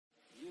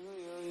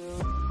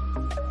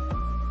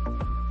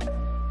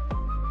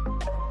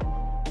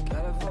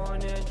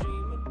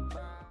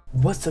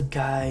What's up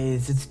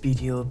guys, it's Speed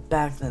here,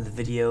 back with another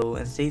video.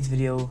 In today's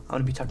video, I'm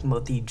going to be talking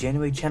about the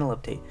January channel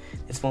update.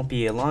 This won't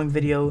be a long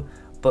video,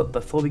 but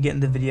before we get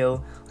into the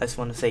video, I just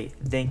want to say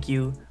thank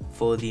you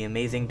for the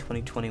amazing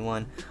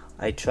 2021.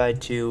 I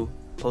tried to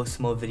post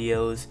more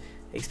videos,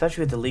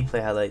 especially with the league play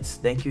highlights.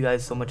 Thank you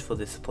guys so much for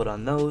the support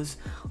on those,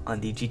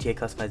 on the GTA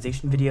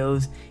customization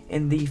videos,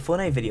 and the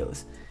Fortnite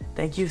videos.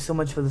 Thank you so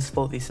much for the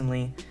support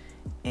recently,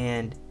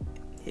 and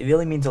it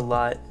really means a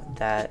lot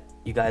that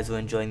you guys are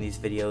enjoying these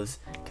videos,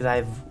 because I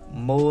have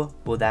more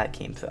where that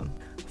came from.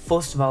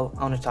 First of all,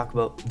 I want to talk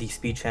about the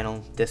Speed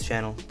channel, the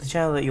channel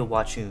that you're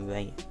watching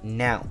right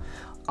now.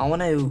 I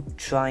want to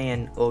try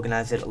and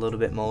organize it a little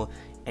bit more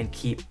and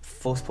keep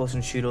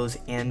first-person shooters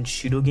and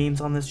shooter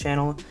games on this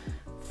channel.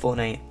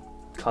 Fortnite,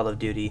 Call of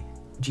Duty,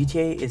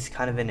 GTA is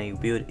kind of in a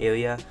weird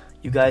area.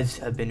 You guys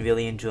have been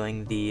really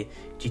enjoying the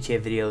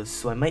GTA videos,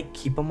 so I might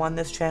keep them on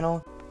this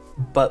channel.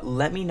 But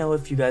let me know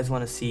if you guys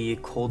want to see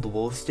Cold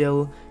War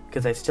still,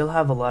 because I still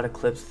have a lot of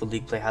clips for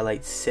League Play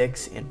Highlights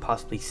 6 and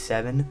possibly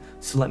 7,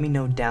 so let me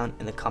know down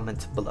in the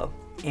comments below.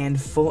 And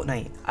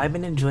Fortnite, I've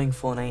been enjoying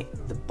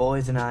Fortnite. The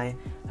boys and I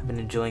have been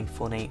enjoying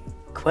Fortnite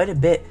quite a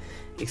bit,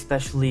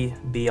 especially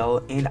BL,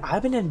 and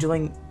I've been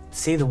enjoying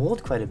Save the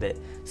World quite a bit,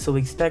 so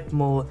expect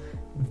more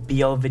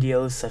BL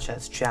videos such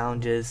as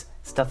challenges,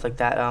 stuff like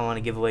that. I don't want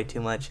to give away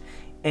too much.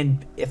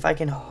 And if I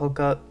can hook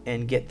up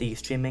and get the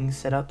streaming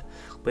set up,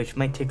 which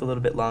might take a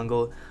little bit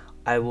longer,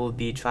 I will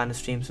be trying to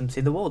stream some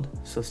Save the World,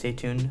 so stay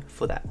tuned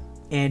for that.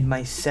 And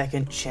my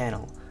second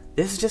channel.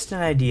 This is just an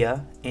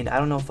idea, and I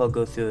don't know if I'll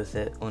go through with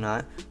it or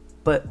not,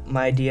 but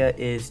my idea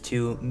is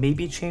to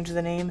maybe change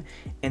the name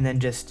and then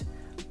just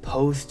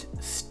post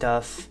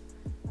stuff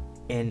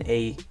in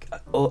a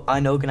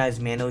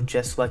unorganized manner,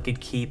 just so I could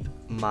keep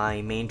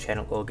my main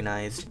channel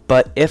organized.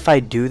 But if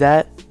I do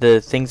that, the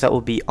things that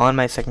will be on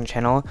my second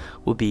channel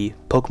will be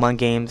Pokemon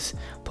games,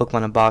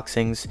 Pokemon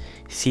unboxings,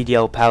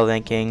 CDL power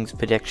rankings,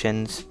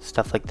 predictions,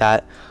 stuff like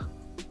that,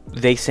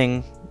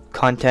 racing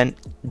content,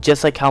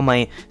 just like how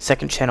my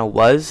second channel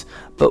was.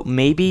 But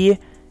maybe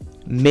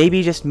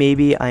just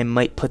maybe I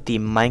might put the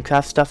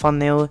Minecraft stuff on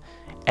there,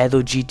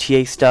 other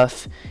GTA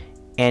stuff.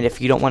 And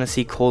if you don't want to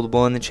see Cold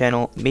War on the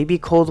channel, maybe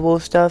Cold War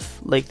stuff,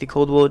 like the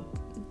Cold War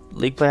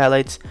League Play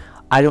highlights.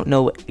 I don't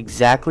know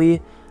exactly,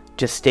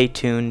 just stay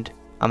tuned.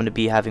 I'm going to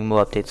be having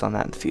more updates on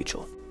that in the future.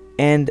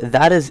 And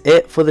that is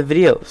it for the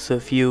video. So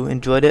if you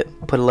enjoyed it,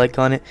 put a like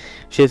on it,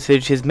 share this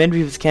video to as many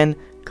people as can.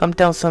 Comment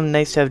down something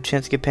nice to have a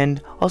chance to get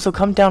pinned. Also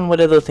comment down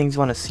what other things you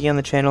want to see on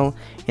the channel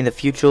in the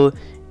future,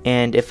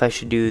 and if I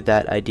should do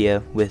that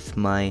idea with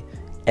my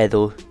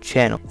other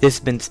channel. This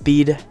has been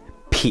Speed.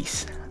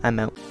 Peace. I'm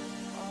out.